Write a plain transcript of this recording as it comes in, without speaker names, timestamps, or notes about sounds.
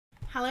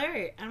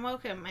Hello and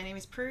welcome. My name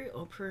is Prue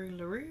or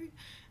Pruelaroo,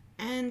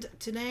 and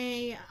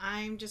today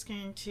I'm just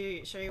going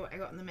to show you what I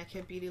got in the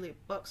Mecca Beauty Loop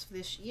box for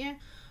this year.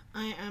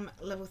 I am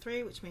level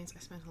 3, which means I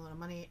spent a lot of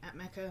money at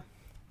Mecca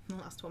in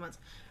the last 12 months,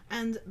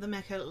 and the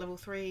Mecca level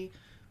 3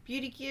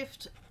 beauty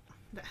gift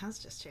that has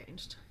just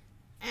changed.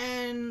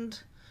 And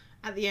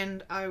at the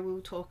end I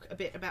will talk a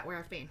bit about where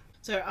I've been.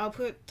 So I'll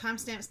put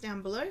timestamps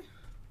down below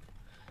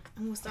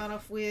and we'll start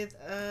off with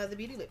the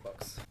Beauty Loop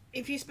box.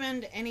 If you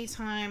spend any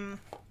time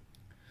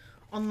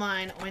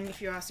online, or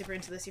if you are super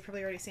into this, you've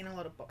probably already seen a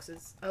lot of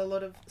boxes, a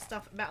lot of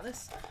stuff about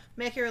this.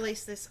 Mecca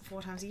release this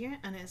 4 times a year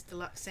and it's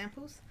deluxe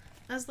samples.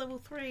 As level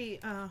 3,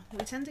 we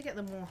tend to get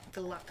the more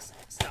deluxe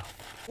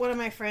stuff. One of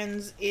my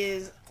friends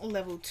is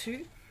level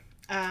 2.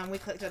 We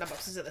collected our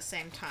boxes at the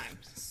same time.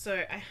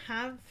 So I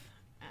have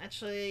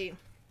actually,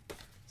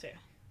 a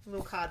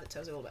little card that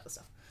tells you all about the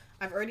stuff.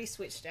 I've already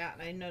switched out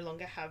and I no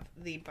longer have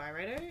the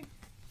Byredo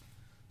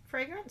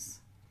fragrance.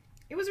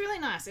 It was really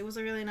nice. It was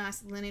a really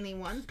nice linen-y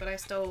one, but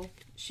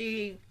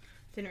she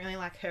didn't really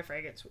like her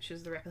fragrance, which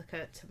is the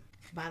replica to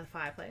By the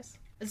Fireplace.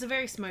 It's a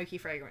very smoky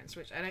fragrance,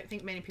 which I don't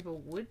think many people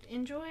would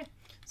enjoy.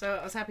 So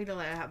I was happy to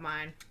let her have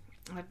mine.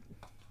 I don't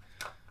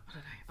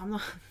know. I'm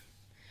not...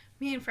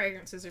 Me and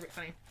fragrances are a bit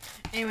funny.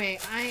 Anyway,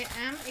 I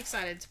am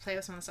excited to play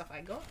with some of the stuff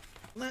I got.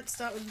 Let's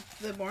start with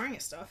the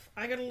boringest stuff.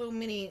 I got a little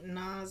mini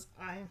NARS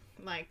eye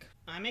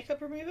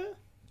makeup remover.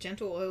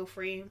 Gentle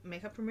oil-free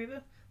makeup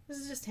remover. This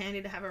is just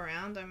handy to have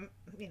around.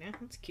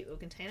 It's a cute little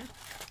container.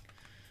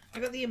 I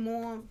got the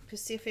Amore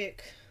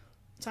Pacific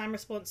Time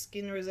Response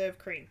Skin Reserve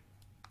Cream.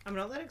 I'm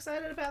not that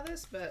excited about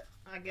this, but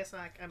I guess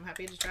I'm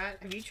happy to try it.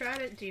 Have you tried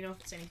it? Do you know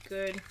if it's any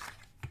good?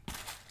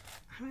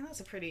 I mean,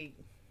 that's a pretty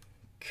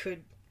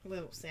good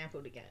little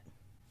sample to get.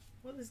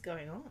 What is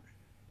going on?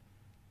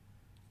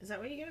 Is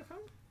that where you get it from?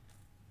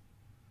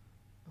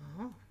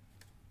 Oh.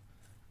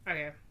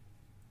 Okay.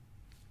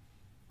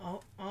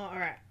 Oh,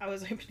 alright. I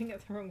was opening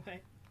it the wrong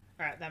way.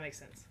 Alright, that makes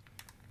sense.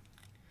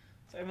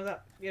 So it opens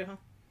up. Beautiful.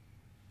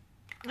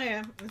 Oh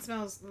yeah, it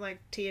smells like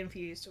tea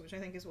infused, which I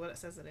think is what it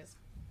says it is.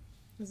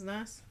 It's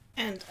nice.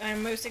 And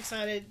I'm most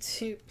excited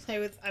to play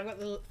with, I've got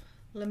the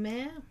La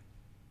Mer.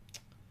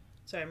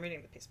 Sorry, I'm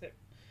reading the piece, but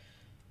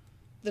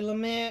the La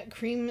Mer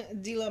Creme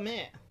de la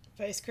Mer.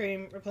 Face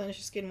cream,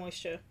 replenishes skin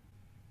moisture.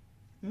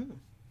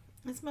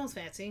 It smells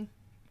fancy.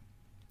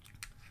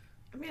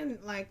 I mean,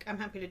 I'm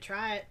happy to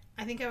try it.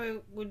 I think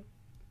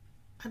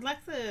I'd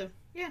like the,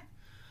 yeah.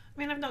 I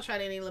mean, I've not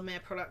tried any La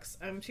Mer products.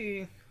 I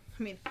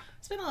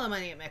spent a lot of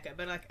money at Mecca,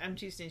 but I'm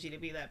too stingy to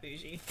be that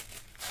bougie.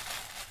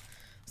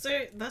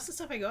 So that's the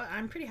stuff I got.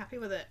 I'm pretty happy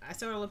with it. I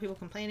saw a lot of people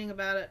complaining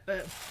about it,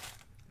 but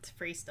it's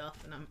free stuff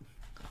and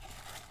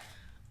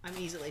I'm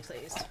easily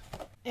pleased.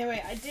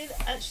 Anyway, I did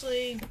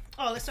actually,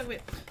 let's talk about,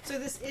 so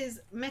this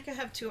is, Mecca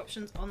have 2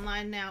 options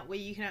online now where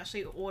you can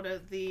actually order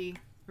the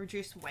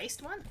reduced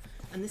waist one,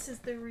 and this is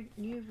the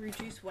new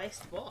reduced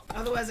waist box.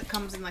 Otherwise it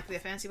comes in their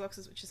fancy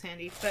boxes, which is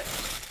handy, but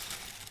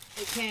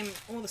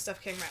all the stuff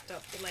came wrapped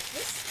up like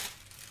this.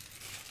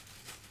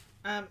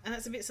 And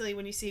it's a bit silly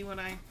when you see what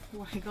I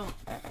got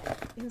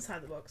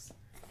inside the box.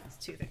 There's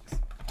 2 things.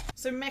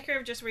 So Mecca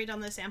have just redone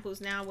their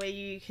samples now where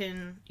you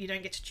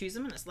don't get to choose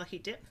them and it's lucky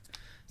dip.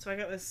 So I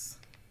got this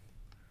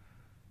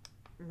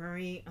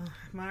Mario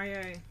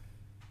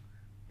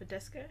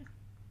Badescu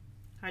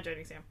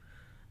hydrating serum.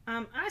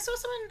 I saw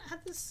someone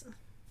had this.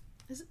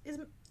 Is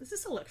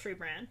this a luxury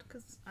brand?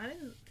 Because I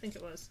didn't think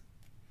it was.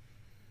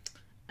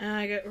 And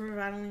I got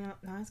Revitalizing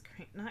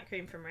Night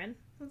Cream from Red.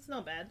 It's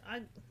not bad.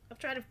 I've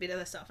tried a bit of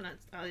the stuff and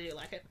I do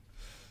like it.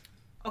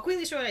 I'll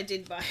quickly show what I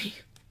did buy.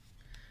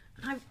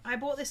 I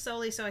bought this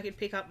solely so I could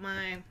pick up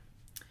my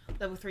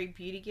level 3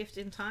 beauty gift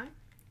in time.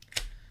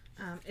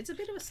 It's a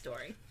bit of a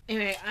story.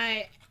 Anyway,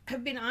 I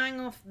have been eyeing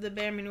off the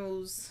Bare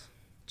Minerals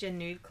Gen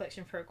Nude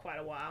collection for quite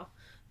a while.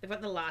 They've got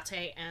the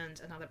latte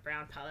and another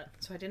brown palette,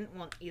 so I didn't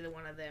want either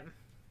one of them.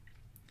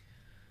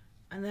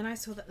 And then I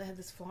saw that they had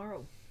this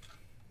floral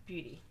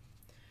beauty.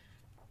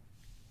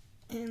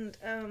 And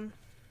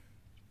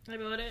I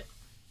bought it.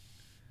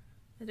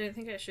 I don't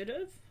think I should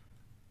have,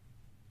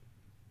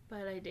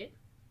 but I did.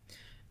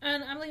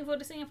 And I'm looking forward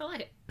to seeing if I like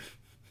it.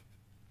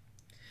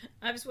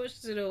 I've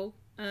swatched it all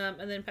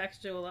and then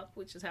packaged it all up,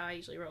 which is how I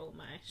usually roll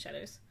my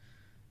shadows.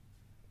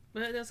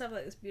 But it does have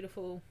this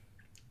beautiful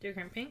dew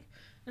cream pink.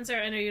 And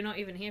sorry, I know you're not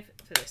even here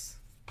for this.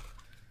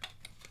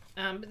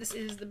 But this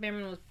is the Bare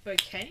Minerals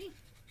Bouquet.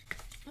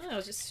 Oh, it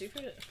was just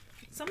super...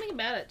 Something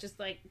about it just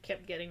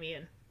kept getting me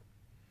in.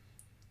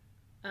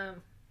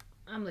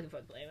 I'm looking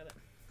forward to playing with it.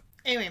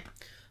 Anyway,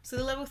 so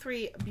the level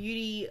 3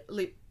 Beauty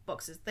Loop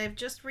boxes. They've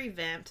just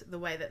revamped the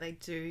way that they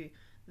do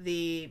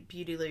the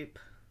Beauty Loop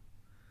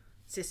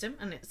system,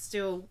 and they're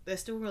still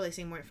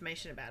releasing more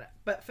information about it.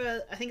 But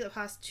for, I think, the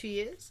past 2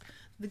 years,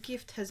 the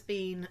gift has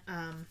been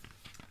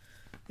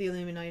the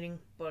Illuminating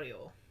Body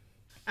Oil.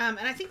 And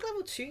I think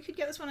level 2 could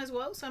get this one as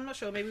well, so I'm not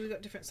sure. Maybe we've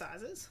got different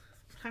sizes.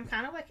 I'm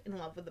kind of in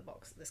love with the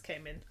box that this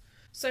came in.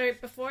 So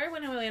before I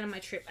went away on my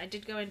trip, I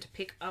did go in to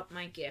pick up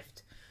my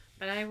gift,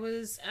 but I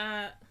was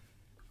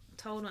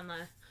told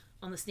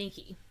on the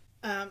sneaky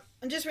And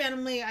just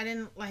randomly, I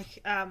didn't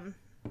like to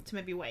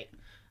maybe wait,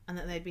 and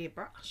that there'd be a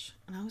brush,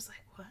 and I was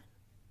like, what?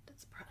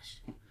 That's a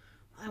brush.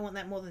 I want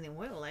that more than the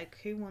oil. Like,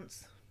 who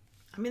wants?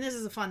 I mean, this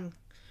is a fun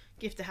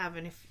gift to have,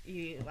 and if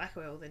you like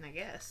oil, then I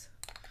guess.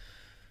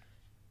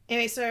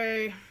 Anyway,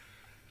 so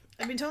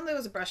I've been told there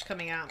was a brush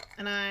coming out,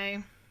 and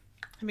I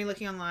have been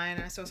looking online,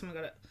 and I saw someone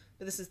got it,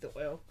 but this is the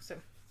oil. So,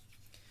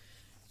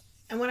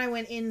 and when I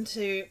went in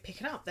to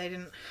pick it up, they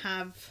didn't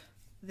have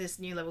this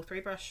new level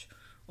 3 brush,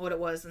 or what it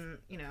was, and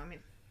you know, I mean,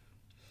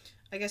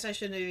 I guess I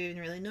shouldn't have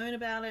even really known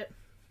about it.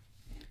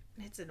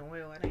 It's an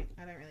oil. I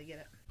don't really get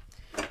it.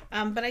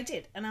 But I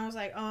did, and I was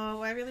like,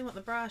 oh, I really want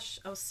the brush.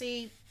 I'll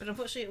see. But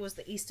unfortunately, it was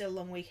the Easter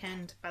long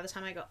weekend by the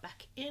time I got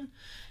back in,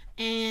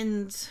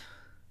 and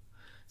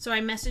so I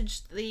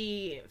messaged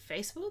the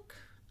Facebook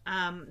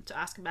to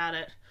ask about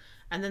it.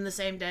 And then the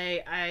same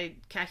day, I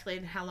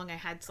calculated how long I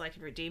had so I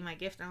could redeem my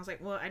gift. And I was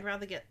like, well, I'd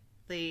rather get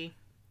the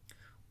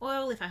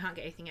oil if I can't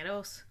get anything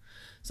else.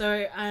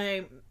 So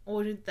I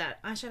ordered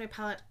that eyeshadow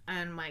palette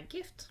and my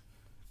gift,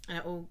 and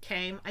it all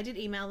came. I did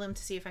email them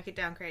to see if I could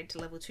downgrade to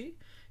level 2,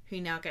 who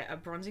now get a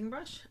bronzing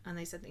brush, and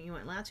they said that you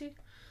weren't allowed to.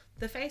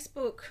 The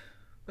Facebook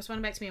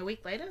responded back to me a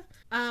week later.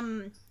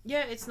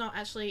 Yeah, it's not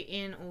actually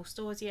in all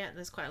stores yet.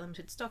 There's quite a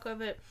limited stock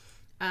of it,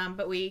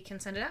 but we can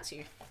send it out to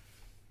you.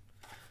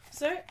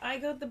 So I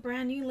got the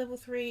brand new level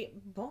 3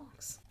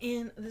 box,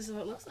 and this is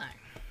what it looks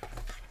like.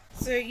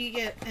 So you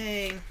get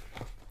a,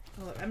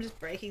 oh look, I'm just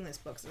breaking this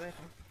box open.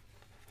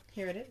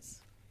 Here it is.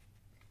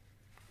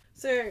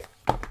 So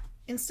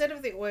instead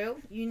of the oil,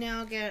 you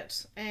now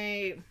get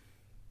a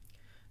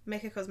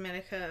Mecca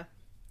Cosmetica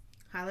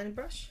highlighting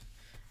brush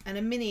and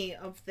a mini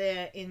of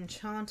their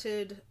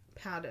Enchanted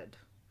Powdered,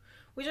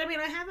 which, I mean,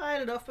 I have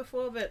eyed it off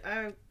before, but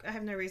I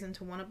have no reason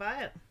to want to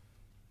buy it,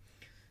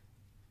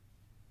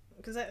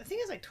 because I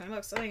think it's like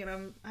 $20 something,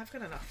 and I've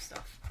got enough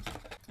stuff.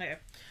 Okay,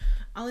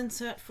 I'll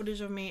insert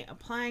footage of me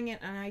applying it,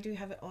 and I do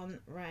have it on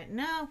right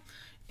now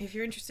if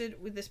you're interested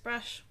with this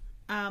brush.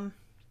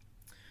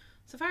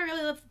 So far I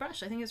really love the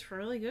brush. I think it's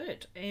really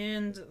good,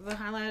 and the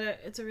highlighter,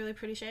 it's a really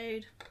pretty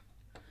shade.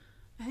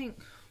 I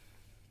think,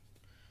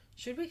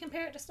 should we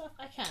compare it to stuff?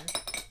 I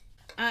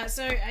can.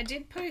 So I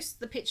did post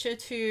the picture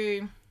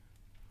to,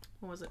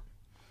 what was it,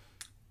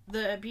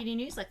 the Beauty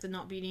News, like the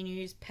Not Beauty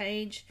News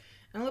page,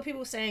 and a lot of people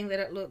were saying that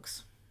it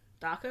looks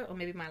darker, or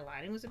maybe my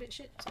lighting was a bit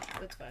shit, so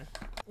that's fine.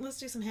 Let's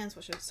do some hand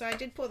swatches. So I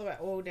did pour the right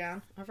oil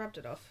down. I've rubbed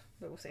it off,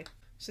 but we'll see.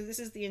 So this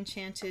is the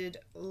Enchanted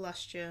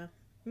Lustre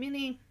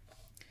Mini,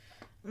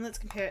 and let's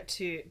compare it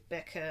to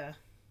Becca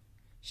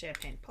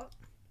Champagne Pot,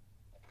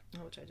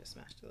 which I just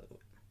smashed a little bit.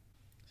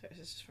 So this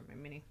is just from my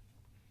mini.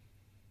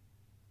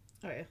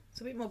 Oh yeah,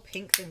 it's a bit more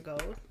pink than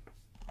gold.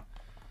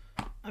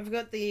 I've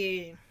got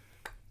the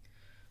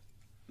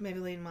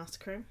Maybelline Master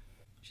Cream,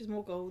 which is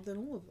more gold than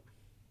all of them.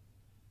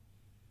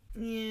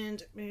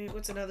 And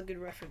what's another good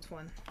reference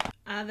one?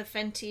 The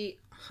Fenty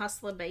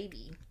Hustler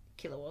Baby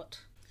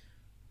Kilowatt.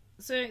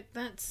 So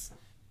that's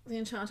the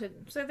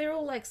Enchanted. So they're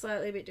all like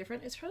slightly a bit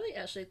different. It's probably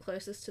actually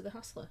closest to the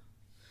Hustler.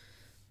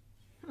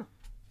 Huh.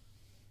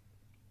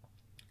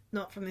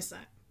 Not from this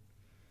side.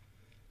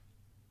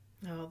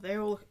 Oh, they're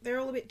all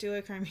a bit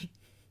duochrome-y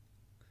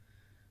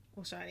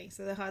or shiny,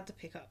 so they're hard to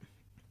pick up.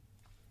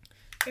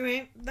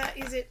 Anyway, that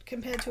is it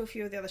compared to a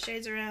few of the other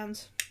shades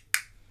around.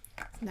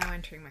 Now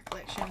entering my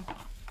collection.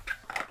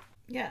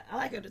 Yeah, I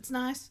like it. It's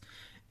nice.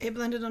 It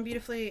blended on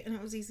beautifully, and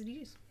it was easy to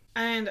use.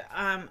 And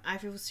I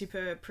feel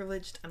super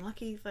privileged and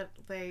lucky that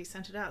they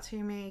sent it out to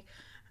me.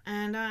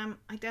 And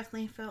I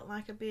definitely felt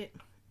like a bit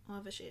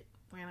of a shit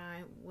when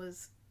I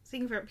was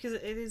thinking for it, because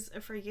it is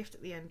a free gift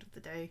at the end of the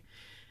day.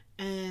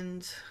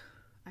 And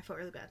I felt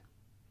really bad.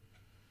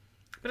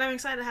 But I'm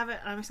excited to have it,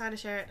 and I'm excited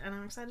to share it, and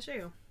I'm excited to show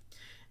you.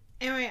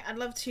 Anyway, I'd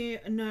love to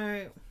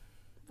know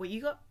what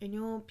you got in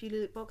your beauty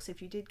lip box,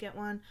 if you did get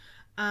one.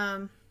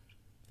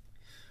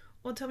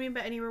 Or tell me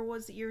about any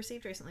rewards that you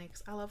received recently,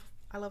 because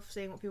I love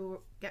seeing what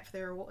people get for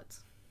their rewards.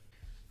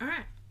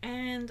 Alright,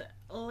 and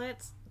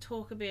let's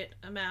talk a bit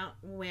about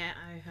where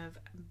I have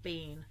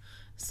been.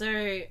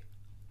 So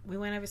we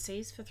went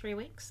overseas for 3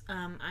 weeks.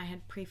 I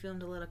had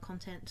pre-filmed a lot of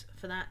content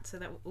for that, so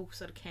that all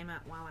sort of came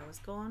out while I was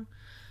gone.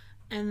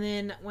 And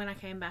then when I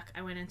came back,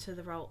 I went into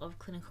the role of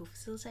clinical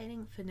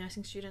facilitating for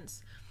nursing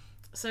students.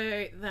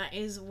 So that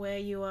is where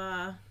you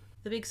are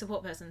the big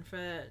support person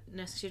for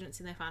nursing students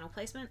in their final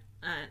placement,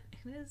 and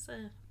it is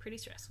pretty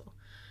stressful.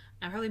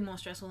 Probably more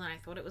stressful than I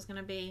thought it was going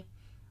to be,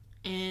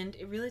 and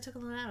it really took a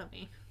lot out of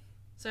me.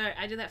 So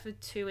I did that for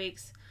 2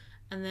 weeks,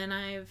 and then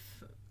I've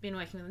been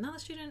working with another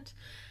student,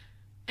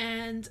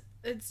 and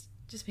it's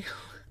just been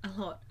a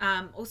lot.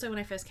 Also, when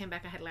I first came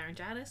back, I had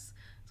laryngitis,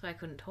 so I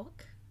couldn't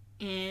talk,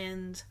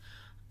 and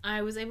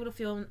I was able to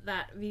film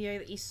that video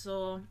that you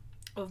saw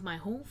of my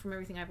haul from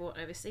everything I bought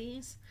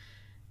overseas.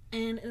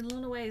 And in a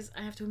lot of ways,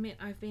 I have to admit,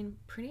 I've been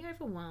pretty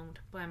overwhelmed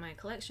by my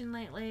collection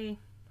lately,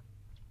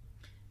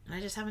 and I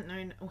just haven't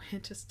known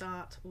where to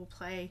start or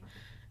play.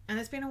 And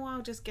it's been a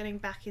while just getting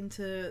back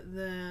into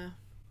the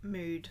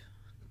mood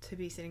to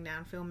be sitting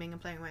down filming and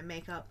playing with my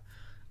makeup.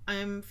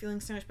 I'm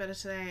feeling so much better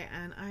today,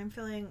 and I'm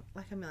feeling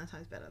like a million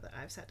times better that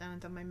I've sat down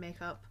and done my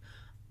makeup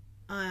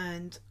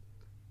and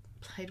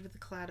played with the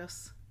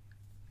Kaleidos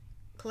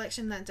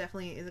collection. That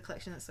definitely is a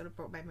collection that sort of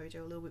brought my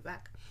mojo a little bit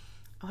back.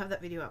 I'll have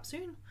that video up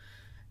soon.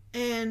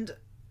 And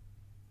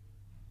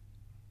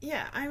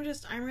yeah, I'm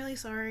really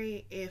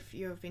sorry if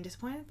you've been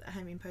disappointed that I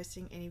haven't been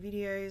posting any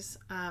videos,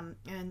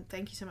 and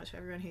thank you so much for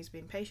everyone who's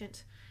been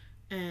patient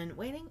and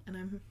waiting.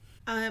 And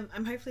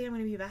I'm hopefully I'm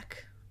going to be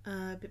back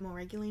a bit more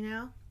regularly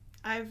now.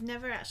 I've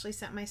never actually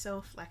set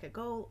myself like a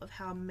goal of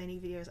how many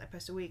videos I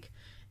post a week.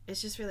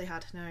 It's just really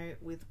hard to know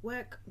with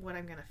work what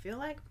I'm going to feel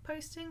like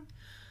posting,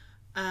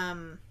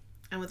 and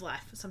with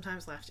life.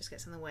 Sometimes life just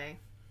gets in the way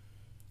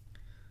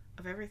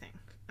of everything.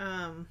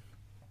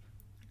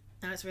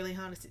 And it's really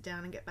hard to sit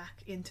down and get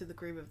back into the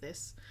groove of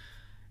this.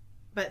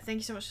 But thank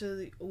you so much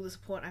for all the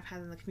support I've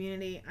had in the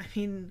community. I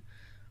mean,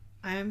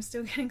 I am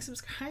still getting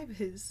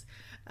subscribers,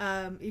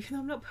 even though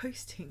I'm not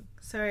posting.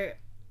 So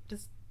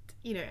just,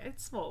 you know,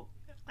 it's small.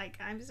 Like,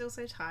 I'm still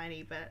so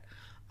tiny, but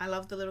I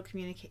love the little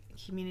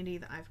community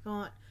that I've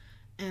got.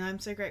 And I'm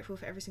so grateful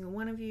for every single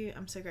one of you.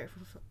 I'm so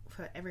grateful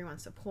for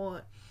everyone's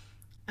support.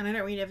 And I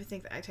don't really ever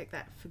think that I take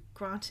that for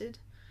granted,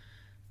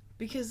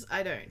 because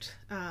I don't.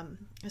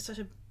 It's such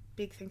a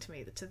big thing to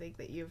me to think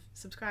that you've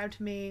subscribed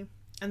to me,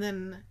 and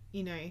then,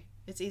 you know,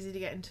 it's easy to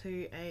get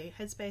into a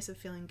headspace of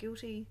feeling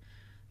guilty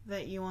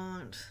that you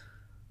aren't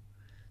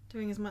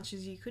doing as much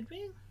as you could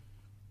be.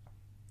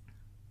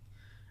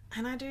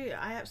 And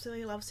I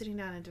absolutely love sitting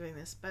down and doing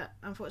this, but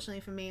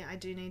unfortunately for me, I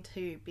do need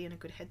to be in a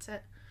good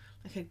headset,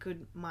 like a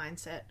good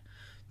mindset,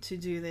 to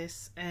do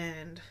this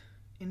and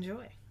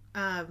enjoy.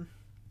 I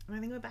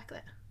think we're back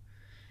there.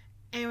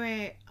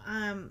 Anyway,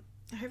 I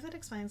hope that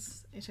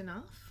explains it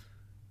enough.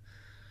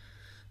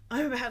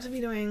 I'm about to be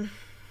doing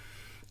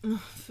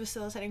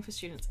facilitating for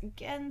students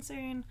again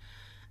soon,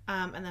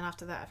 and then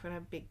after that I've got a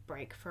big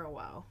break for a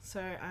while,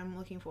 so I'm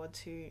looking forward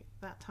to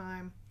that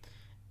time,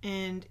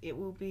 and it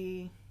will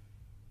be,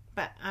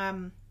 but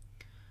I'm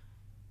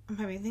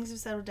hoping things have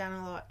settled down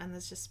a lot, and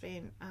there's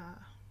been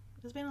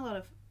a lot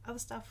of other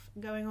stuff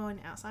going on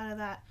outside of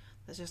that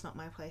that's just not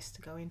my place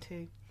to go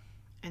into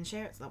and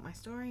share. It's not my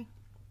story,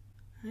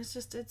 and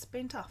it's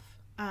been tough.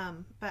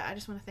 But I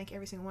just want to thank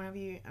every single one of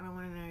you, and I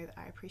want to know that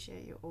I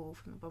appreciate you all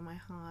from the bottom of my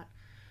heart,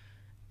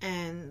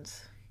 and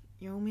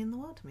you all mean the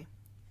world to me.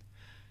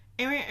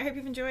 Anyway, I hope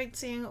you've enjoyed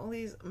seeing all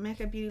these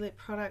Mecca beauty lip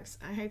products.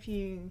 I hope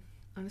you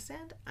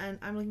understand, and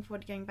I'm looking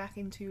forward to getting back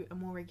into a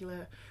more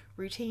regular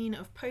routine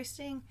of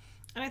posting.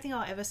 I don't think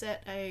I'll ever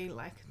set a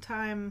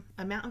time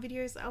amount of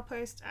videos that I'll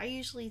post. I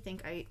usually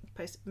think I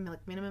post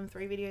like minimum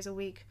 3 videos a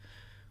week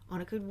on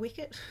a good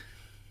wicket.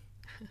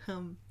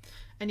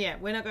 And yeah,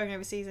 we're not going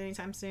overseas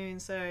anytime soon,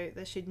 so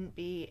there shouldn't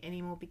be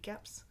any more big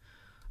gaps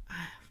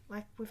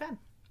like we've had.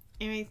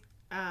 Anyway,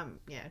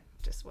 yeah,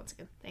 just once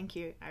again, thank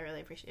you. I really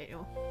appreciate you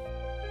all.